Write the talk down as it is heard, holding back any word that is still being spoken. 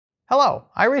Hello,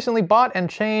 I recently bought and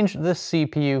changed the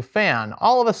CPU fan.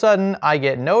 All of a sudden, I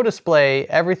get no display,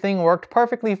 everything worked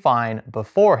perfectly fine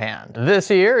beforehand. This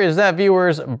here is that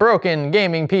viewer's broken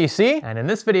gaming PC, and in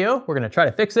this video, we're gonna try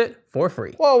to fix it for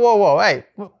free. Whoa, hey,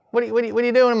 what are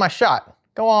you doing in my shot?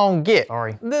 Go on, get.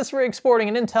 Sorry. This rig's sporting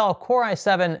an Intel Core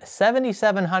i7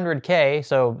 7700K,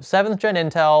 so 7th gen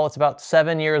Intel. It's about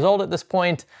 7 years old at this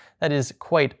point. That is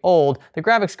quite old. The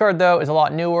graphics card though is a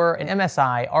lot newer, an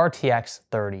MSI RTX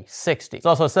 3060. There's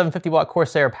also a 750 watt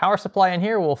Corsair power supply in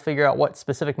here. We'll figure out what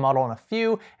specific model in a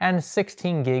few, and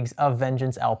 16 gigs of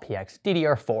Vengeance LPX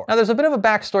DDR4. Now there's a bit of a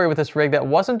backstory with this rig that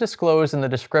wasn't disclosed in the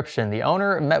description. The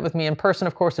owner met with me in person,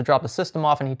 of course, to drop the system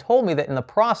off, and he told me that in the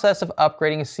process of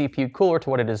upgrading his CPU cooler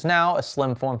to what it is now, a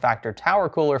slim form factor tower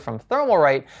cooler from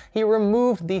Thermalright, he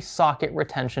removed the socket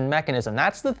retention mechanism.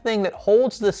 That's the thing that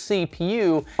holds the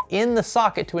CPU in the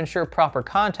socket to ensure proper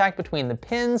contact between the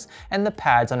pins and the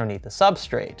pads underneath the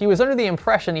substrate. He was under the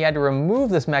impression he had to remove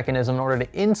this mechanism in order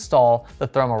to install the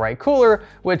Thermalright cooler,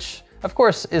 which of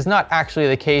course is not actually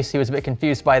the case. He was a bit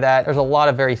confused by that. There's a lot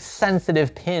of very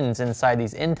sensitive pins inside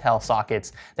these Intel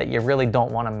sockets that you really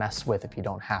don't want to mess with if you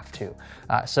don't have to.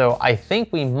 So I think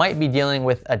we might be dealing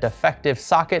with a defective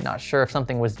socket, not sure if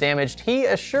something was damaged. He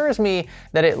assures me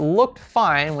that it looked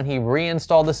fine when he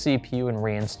reinstalled the CPU and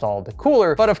reinstalled the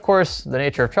cooler, but of course, the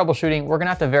nature of troubleshooting, we're gonna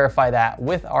have to verify that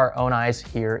with our own eyes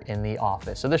here in the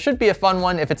office. So this should be a fun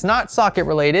one. If it's not socket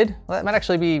related, well, that might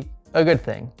actually be a good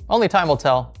thing. Only time will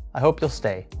tell. I hope you'll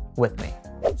stay with me.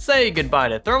 Say goodbye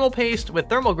to thermal paste with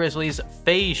Thermal Grizzly's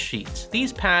phase sheets.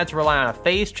 These pads rely on a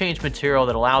phase change material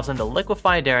that allows them to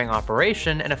liquefy during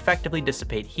operation and effectively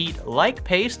dissipate heat like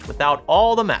paste without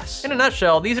all the mess. In a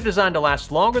nutshell, these are designed to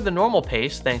last longer than normal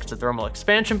paste thanks to thermal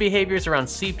expansion behaviors around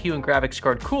CPU and graphics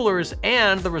card coolers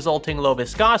and the resulting low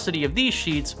viscosity of these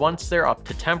sheets once they're up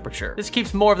to temperature. This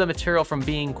keeps more of the material from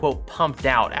being, quote, pumped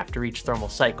out after each thermal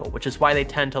cycle, which is why they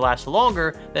tend to last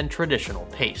longer than traditional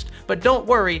paste. But don't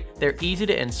worry, they're easy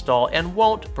to install and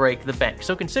won't break the bank,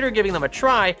 so consider giving them a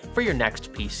try for your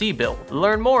next PC build.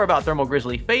 Learn more about Thermal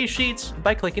Grizzly phase sheets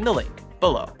by clicking the link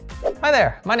below. Hi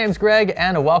there, my name's Greg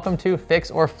and welcome to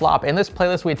Fix or Flop. In this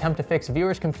playlist, we attempt to fix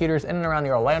viewers' computers in and around the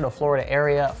Orlando, Florida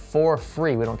area for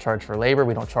free. We don't charge for labor,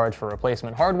 we don't charge for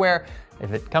replacement hardware,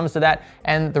 if it comes to that.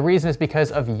 And the reason is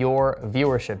because of your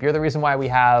viewership. You're the reason why we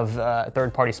have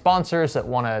third-party sponsors that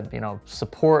wanna,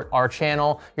 support our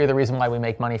channel. You're the reason why we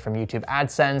make money from YouTube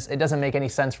AdSense. It doesn't make any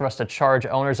sense for us to charge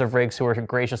owners of rigs who are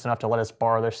gracious enough to let us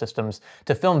borrow their systems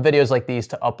to film videos like these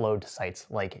to upload to sites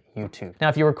like YouTube. Now,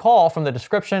 if you recall from the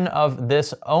description of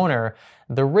this owner,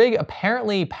 the rig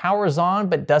apparently powers on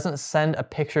but doesn't send a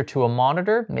picture to a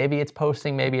monitor. Maybe it's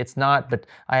posting, maybe it's not, but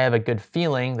I have a good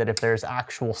feeling that if there's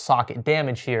actual socket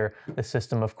damage here, the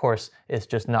system, of course, is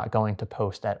just not going to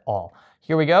post at all.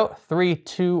 Here we go, 3,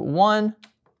 2, 1.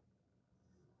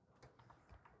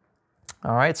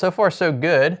 All right, so far so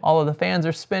good. All of the fans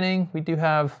are spinning. We do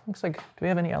have, looks like, do we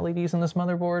have any LEDs in this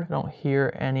motherboard? I don't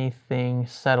hear anything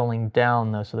settling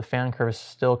down though, so the fan curve is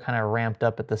still kind of ramped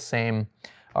up at the same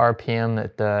RPM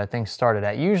that things started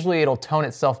at. Usually it'll tone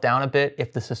itself down a bit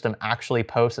if the system actually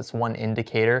posts. It's one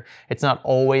indicator. It's not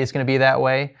always gonna be that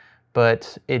way,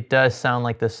 but it does sound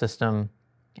like the system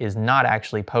is not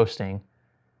actually posting.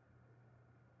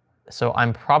 So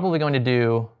I'm probably going to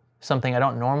do something I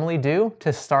don't normally do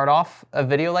to start off a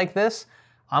video like this.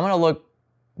 I'm gonna look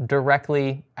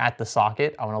directly at the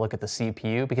socket. I want to look at the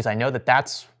CPU because I know that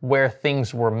that's where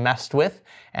things were messed with.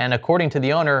 And according to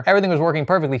the owner, everything was working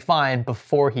perfectly fine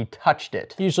before he touched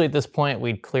it. Usually at this point,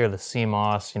 we'd clear the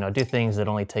CMOS, do things that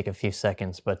only take a few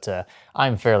seconds, but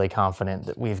I'm fairly confident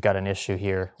that we've got an issue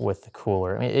here with the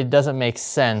cooler. I mean, it doesn't make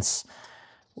sense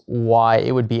why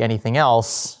it would be anything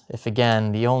else if,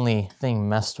 again, the only thing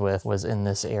messed with was in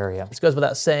this area. This goes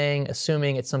without saying,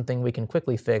 assuming it's something we can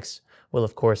quickly fix, we'll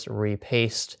of course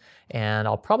repaste, and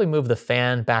I'll probably move the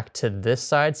fan back to this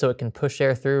side so it can push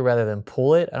air through rather than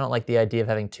pull it. I don't like the idea of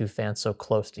having two fans so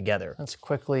close together. Let's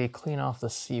quickly clean off the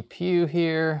CPU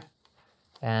here.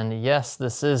 And yes,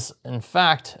 this is in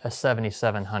fact a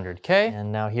 7700K. And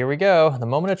now here we go, the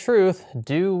moment of truth.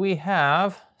 Do we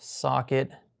have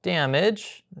socket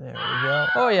damage? There we go.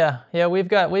 Oh yeah, we've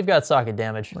got socket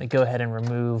damage. Let me go ahead and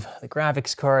remove the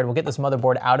graphics card. We'll get this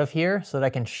motherboard out of here so that I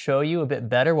can show you a bit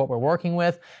better what we're working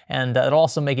with, and it'll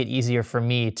also make it easier for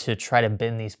me to try to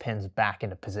bend these pins back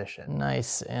into position.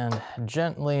 Nice and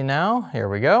gently now, here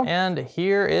we go. And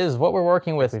here is what we're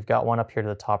working with. We've got one up here to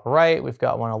the top right, we've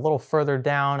got one a little further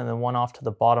down, and then one off to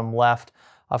the bottom left.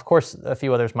 Of course, a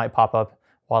few others might pop up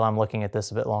while I'm looking at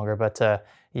this a bit longer, but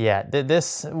yeah,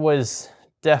 this was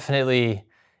definitely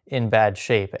in bad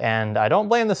shape, and I don't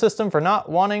blame the system for not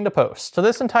wanting to post. So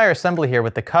this entire assembly here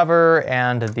with the cover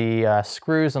and the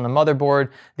screws on the motherboard,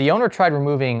 the owner tried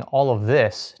removing all of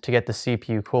this to get the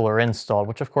CPU cooler installed,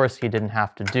 which of course he didn't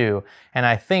have to do. And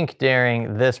I think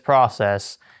during this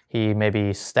process, he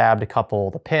maybe stabbed a couple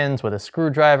of the pins with a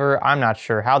screwdriver. I'm not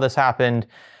sure how this happened,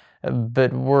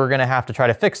 but we're gonna have to try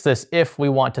to fix this if we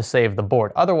want to save the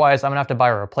board. Otherwise, I'm gonna have to buy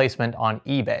a replacement on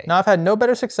eBay. Now, I've had no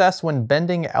better success when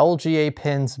bending LGA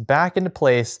pins back into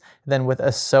place than with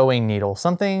a sewing needle,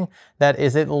 something that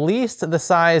is at least the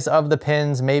size of the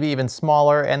pins, maybe even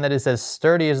smaller, and that is as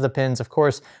sturdy as the pins, of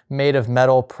course, made of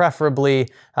metal, preferably.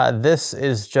 This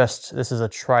is a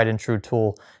tried and true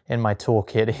tool in my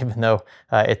toolkit, even though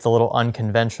it's a little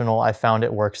unconventional. I found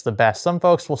it works the best. Some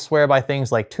folks will swear by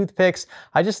things like toothpicks.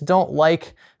 I just don't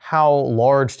like how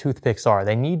large toothpicks are.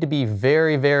 They need to be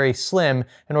very, very slim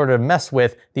in order to mess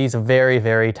with these very,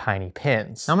 very tiny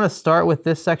pins. I'm gonna start with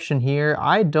this section here.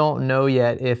 I don't know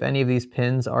yet if any of these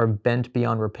pins are bent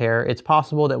beyond repair. It's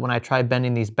possible that when I try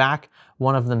bending these back,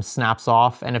 one of them snaps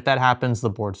off, and if that happens, the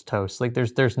board's toast. Like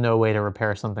there's no way to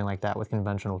repair something like that with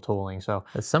conventional tooling. So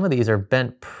some of these are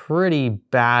bent pretty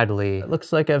badly. It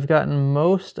looks like I've gotten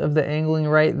most of the angling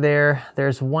right there.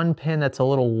 There's one pin that's a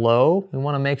little low. We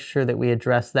wanna make sure that we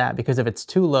address that, because if it's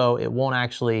too low, it won't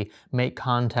actually make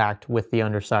contact with the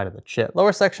underside of the chip.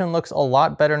 Lower section looks a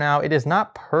lot better now. It is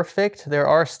not perfect. There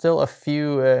are still a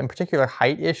few, in particular,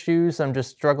 height issues. I'm just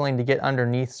struggling to get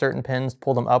underneath certain pins,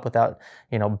 pull them up without,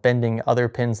 bending other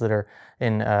pins that are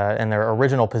in their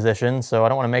original position. So I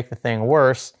don't want to make the thing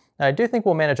worse. I do think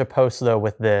we'll manage a post though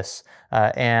with this,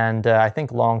 and I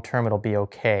think long term it'll be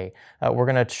okay. We're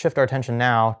gonna shift our attention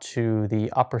now to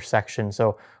the upper section.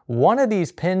 So one of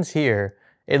these pins here,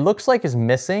 it looks like is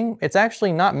missing. It's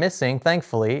actually not missing,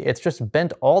 thankfully. It's just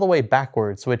bent all the way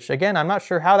backwards, which again, I'm not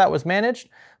sure how that was managed,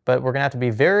 but we're gonna have to be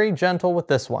very gentle with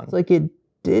this one. It's like it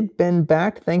did bend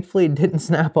back. Thankfully it didn't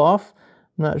snap off.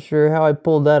 I'm not sure how I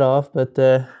pulled that off, but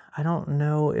I don't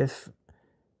know if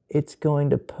it's going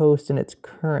to post in its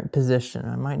current position.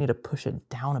 I might need to push it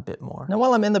down a bit more. Now,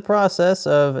 while I'm in the process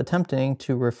of attempting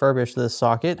to refurbish this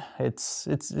socket, it's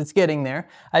getting there.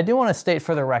 I do want to state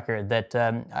for the record that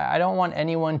I don't want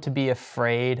anyone to be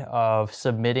afraid of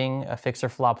submitting a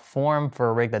fix-or-flop form for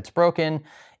a rig that's broken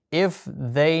if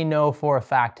they know for a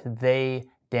fact they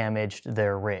damaged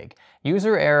their rig.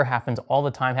 User error happens all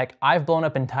the time. Heck, I've blown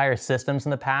up entire systems in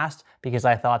the past because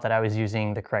I thought that I was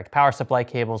using the correct power supply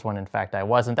cables when in fact I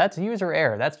wasn't. That's user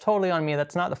error. That's totally on me.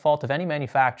 That's not the fault of any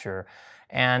manufacturer.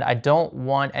 And I don't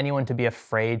want anyone to be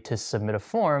afraid to submit a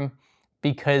form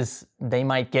because they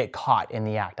might get caught in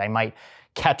the act. I might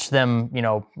catch them,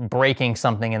 breaking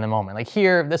something in the moment. Like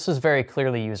here, this is very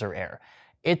clearly user error.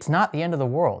 It's not the end of the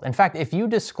world. In fact, if you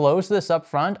disclose this up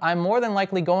front, I'm more than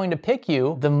likely going to pick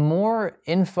you. The more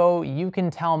info you can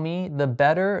tell me, the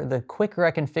better, the quicker I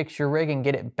can fix your rig and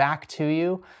get it back to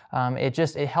you.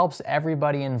 It helps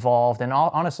everybody involved. And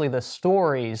honestly, the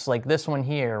stories like this one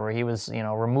here, where he was,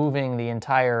 removing the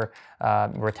entire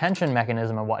retention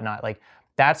mechanism and whatnot, like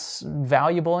that's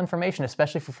valuable information,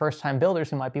 especially for first-time builders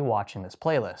who might be watching this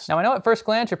playlist. Now, I know at first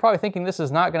glance, you're probably thinking this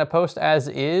is not gonna post as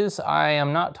is. I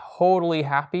am not totally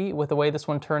happy with the way this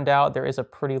one turned out. There is a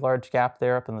pretty large gap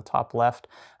there up in the top left,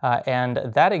 and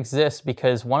that exists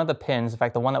because one of the pins, in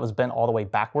fact, the one that was bent all the way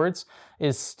backwards,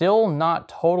 is still not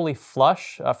totally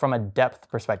flush from a depth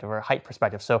perspective or a height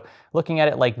perspective. So looking at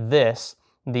it like this,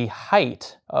 the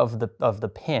height of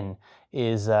the pin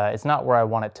is it's not where I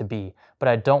want it to be, but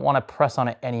I don't want to press on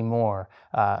it anymore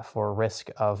for risk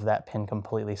of that pin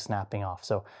completely snapping off.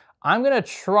 So I'm gonna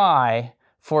try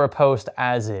for a post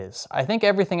as is. I think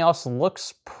everything else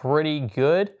looks pretty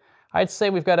good. I'd say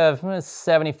we've got a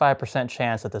 75%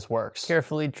 chance that this works.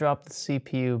 Carefully drop the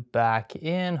CPU back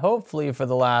in, hopefully for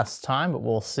the last time, but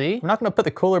we'll see. I'm not gonna put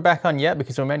the cooler back on yet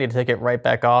because we might need to take it right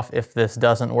back off if this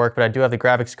doesn't work, but I do have the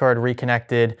graphics card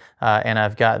reconnected and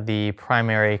I've got the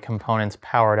primary components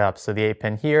powered up. So the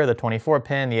 8-pin here, the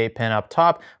 24-pin, the 8-pin up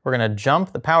top. We're gonna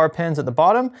jump the power pins at the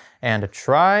bottom and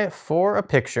try for a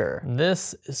picture.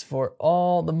 This is for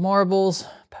all the marbles.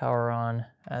 Power on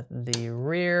at the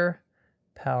rear.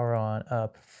 Power on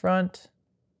up front.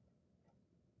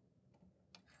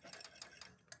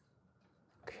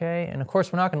 Okay, and of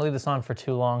course we're not gonna leave this on for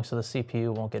too long so the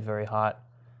CPU won't get very hot.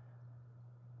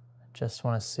 Just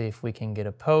wanna see if we can get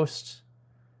a post.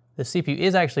 The CPU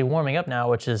is actually warming up now,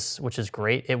 which is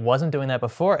great. It wasn't doing that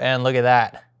before, and look at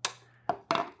that.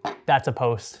 that's a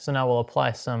post. So now we'll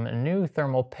apply some new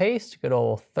thermal paste, good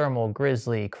old thermal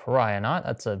grizzly cryonaut.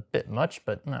 That's a bit much,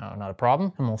 but no, not a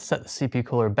problem. And we'll set the CPU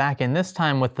cooler back in, this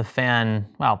time with the fan,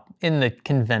 well, in the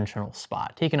conventional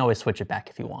spot. He can always switch it back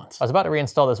if he wants. I was about to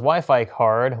reinstall this Wi-Fi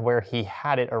card where he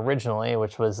had it originally,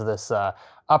 which was this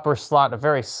upper slot, a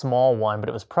very small one, but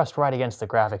it was pressed right against the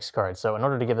graphics card. So in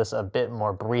order to give this a bit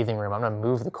more breathing room, I'm gonna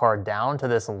move the card down to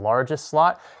this largest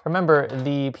slot. Remember,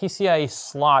 the PCIe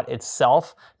slot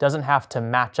itself doesn't have to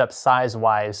match up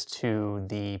size-wise to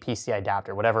the PCI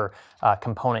adapter, whatever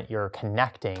component you're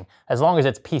connecting. As long as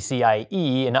it's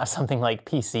PCIe and not something like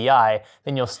PCI,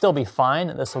 then you'll still be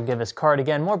fine. This will give this card,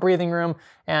 again, more breathing room,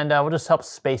 and will just help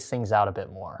space things out a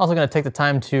bit more. Also gonna take the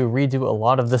time to redo a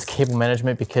lot of this cable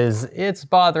management because it's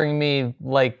bothering me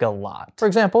like a lot. For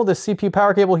example, this CPU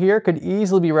power cable here could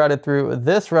easily be routed through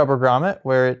this rubber grommet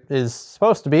where it is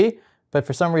supposed to be, but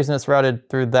for some reason it's routed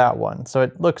through that one, so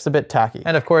it looks a bit tacky.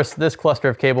 And of course, this cluster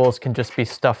of cables can just be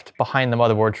stuffed behind the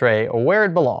motherboard tray where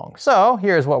it belongs. So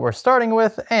here's what we're starting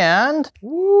with, and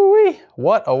woo-wee,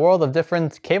 what a world of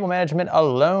difference cable management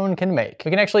alone can make.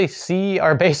 We can actually see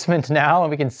our basement now,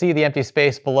 and we can see the empty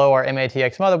space below our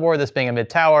MATX motherboard, this being a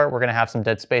mid-tower. We're gonna have some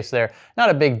dead space there. Not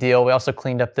a big deal. We also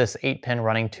cleaned up this 8-pin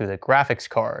running to the graphics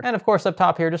card. And of course, up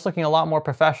top here, just looking a lot more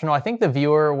professional. I think the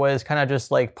viewer was kind of just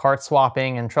like part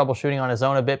swapping and troubleshooting on his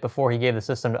own a bit before he gave the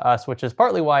system to us, which is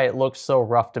partly why it looks so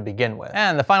rough to begin with.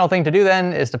 And the final thing to do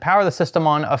then is to power the system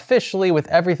on officially with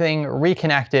everything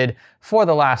reconnected for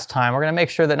the last time. We're gonna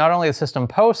make sure that not only the system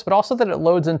posts, but also that it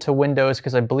loads into Windows,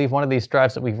 because I believe one of these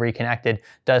drives that we've reconnected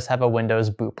does have a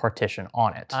Windows boot partition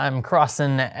on it. I'm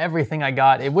crossing everything I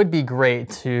got. It would be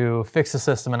great to fix the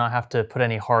system and not have to put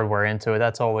any hardware into it.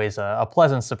 That's always a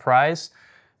pleasant surprise.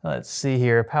 Let's see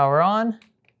here, power on.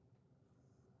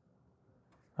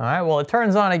 All right, well, it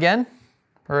turns on again,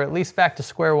 or at least back to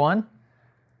square one.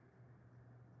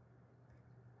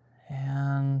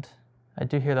 And I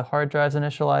do hear the hard drives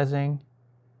initializing.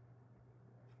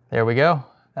 There we go.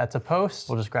 That's a post.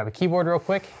 We'll just grab a keyboard real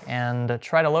quick and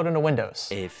try to load into Windows.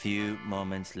 A few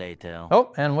moments later.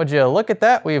 Oh, and would you look at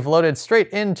that? We've loaded straight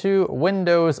into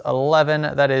Windows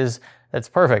 11. That's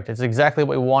perfect. It's exactly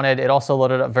what we wanted. It also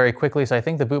loaded up very quickly, so I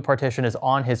think the boot partition is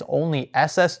on his only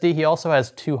SSD. He also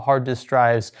has 2 hard disk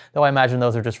drives, though I imagine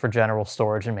those are just for general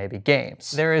storage and maybe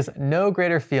games. There is no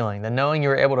greater feeling than knowing you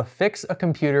were able to fix a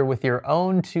computer with your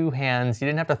own 2 hands. You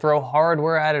didn't have to throw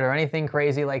hardware at it or anything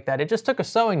crazy like that. It just took a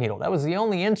sewing needle. That was the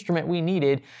only instrument we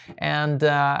needed, and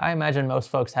I imagine most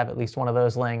folks have at least one of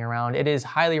those laying around. It is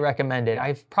highly recommended.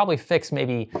 I've probably fixed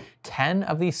maybe 10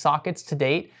 of these sockets to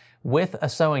date with a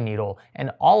sewing needle,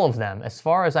 and all of them, as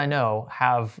far as I know,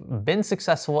 have been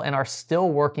successful and are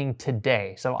still working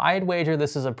today. So I'd wager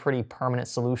this is a pretty permanent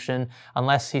solution.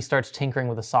 Unless he starts tinkering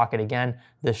with the socket again,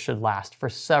 this should last for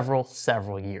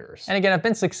several years. And again, I've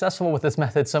been successful with this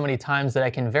method so many times that I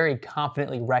can very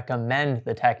confidently recommend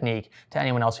the technique to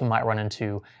anyone else who might run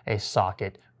into a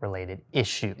socket related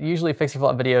issue. Usually fix your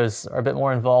fault videos are a bit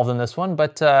more involved than this one,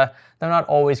 but they're not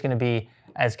always gonna be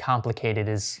as complicated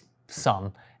as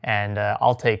some. And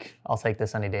I'll take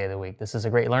this any day of the week. This is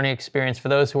a great learning experience for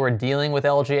those who are dealing with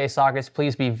LGA sockets.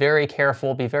 Please be very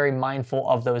careful, be very mindful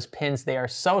of those pins. They are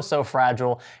so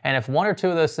fragile, and if 1 or 2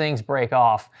 of those things break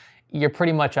off, you're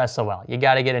pretty much SOL. You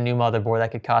gotta get a new motherboard.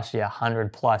 That could cost you $100+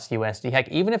 USD. Heck,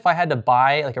 even if I had to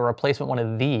buy like a replacement one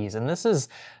of these, and this is,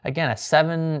 again, a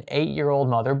 7-8-year-old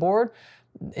motherboard,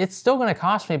 it's still gonna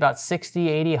cost me about 60,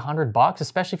 80, $100,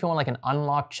 especially if you want like an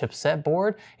unlocked chipset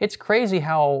board. It's crazy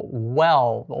how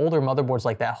well older motherboards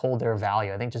like that hold their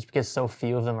value. I think just because so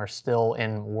few of them are still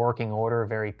in working order,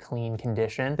 very clean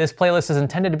condition. This playlist is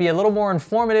intended to be a little more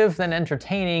informative than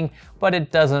entertaining, but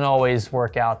it doesn't always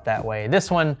work out that way. This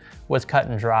one was cut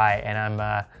and dry, and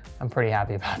I'm pretty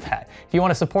happy about that. If you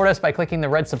want to support us by clicking the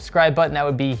red subscribe button, that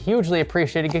would be hugely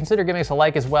appreciated. Consider giving us a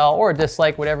like as well, or a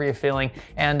dislike, whatever you're feeling.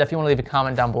 And if you want to leave a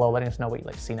comment down below, letting us know what you'd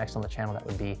like to see next on the channel, that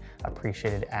would be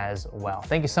appreciated as well.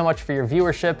 Thank you so much for your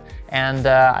viewership, and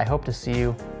I hope to see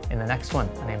you in the next one.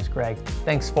 My name is Greg.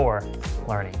 Thanks for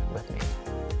learning with me.